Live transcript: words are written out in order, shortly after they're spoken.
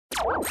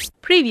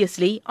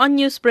Previously on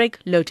Newsbreak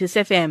Lotus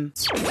FM.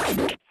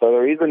 So the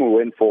reason we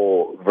went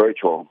for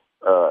virtual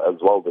as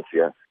well this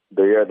year,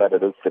 the year that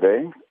it is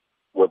today,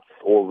 with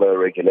all the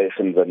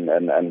regulations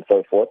and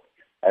so forth,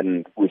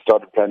 and we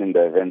started planning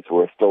the events,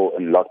 we're still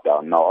in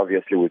lockdown. Now,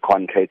 obviously, we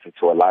can't cater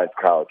to a live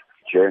crowd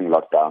during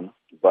lockdown,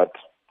 but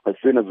as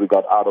soon as we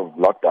got out of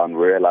lockdown,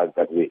 we realized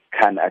that we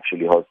can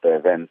actually host the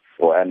events.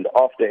 And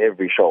after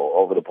every show,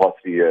 over the past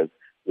few years,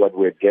 what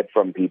we'd get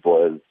from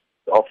people is,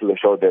 after the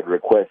show, they'd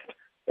request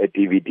a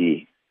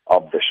DVD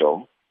of the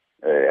show.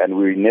 And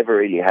we never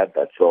really had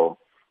that. So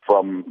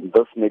from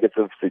this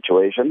negative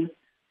situation,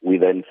 we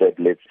then said,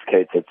 let's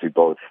cater to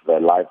both the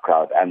live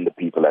crowd and the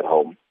people at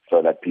home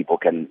so that people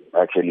can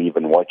actually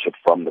even watch it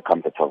from the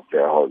comfort of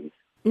their homes.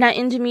 Now,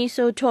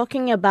 Ndumiso,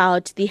 talking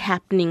about the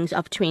happenings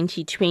of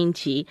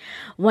 2020,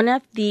 one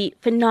of the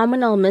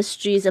phenomenal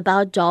mysteries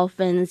about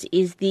dolphins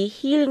is the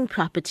healing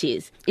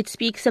properties. It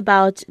speaks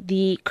about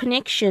the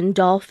connection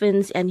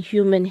dolphins and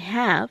human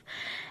have.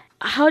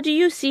 How do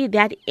you see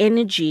that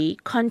energy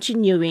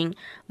continuing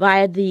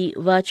via the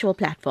virtual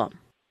platform?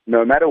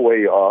 No matter where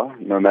you are,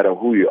 no matter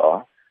who you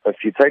are, if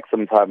you take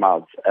some time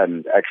out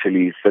and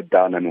actually sit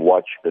down and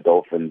watch the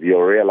dolphins,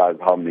 you'll realize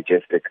how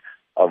majestic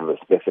of a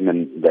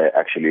specimen they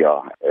actually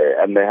are.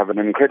 And they have an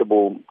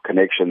incredible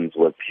connections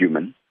with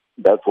humans.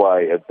 That's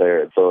why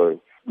they're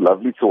so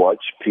lovely to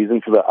watch,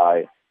 pleasing to the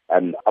eye,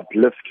 and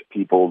uplift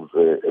people's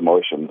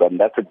emotions. And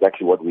that's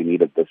exactly what we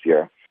needed this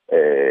year.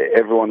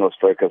 Everyone was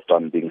focused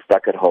on being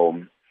stuck at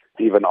home.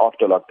 Even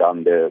after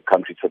lockdown, the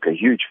country took a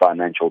huge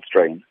financial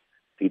strain.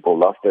 People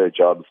lost their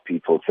jobs,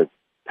 people took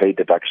pay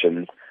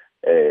deductions.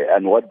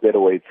 And what better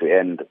way to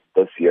end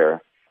this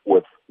year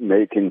with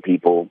making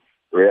people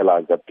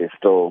realize that there's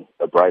still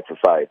a brighter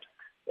side.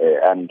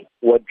 And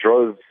what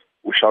drove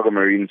uShaka's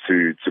Marine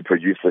to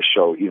produce this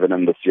show, even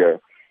in this year,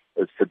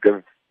 is to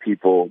give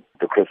people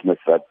the Christmas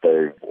that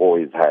they've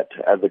always had.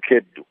 As a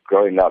kid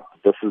growing up,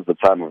 this is the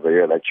time of the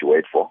year that you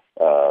wait for.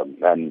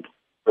 And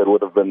it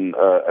would have been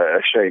a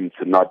shame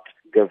to not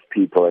give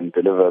people and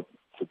deliver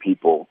to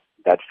people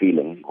that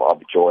feeling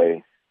of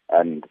joy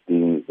and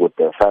being with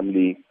their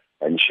family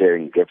and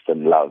sharing gifts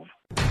and love.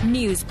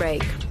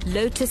 Newsbreak,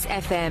 Lotus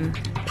FM,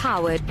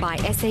 powered by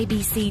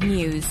SABC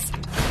News.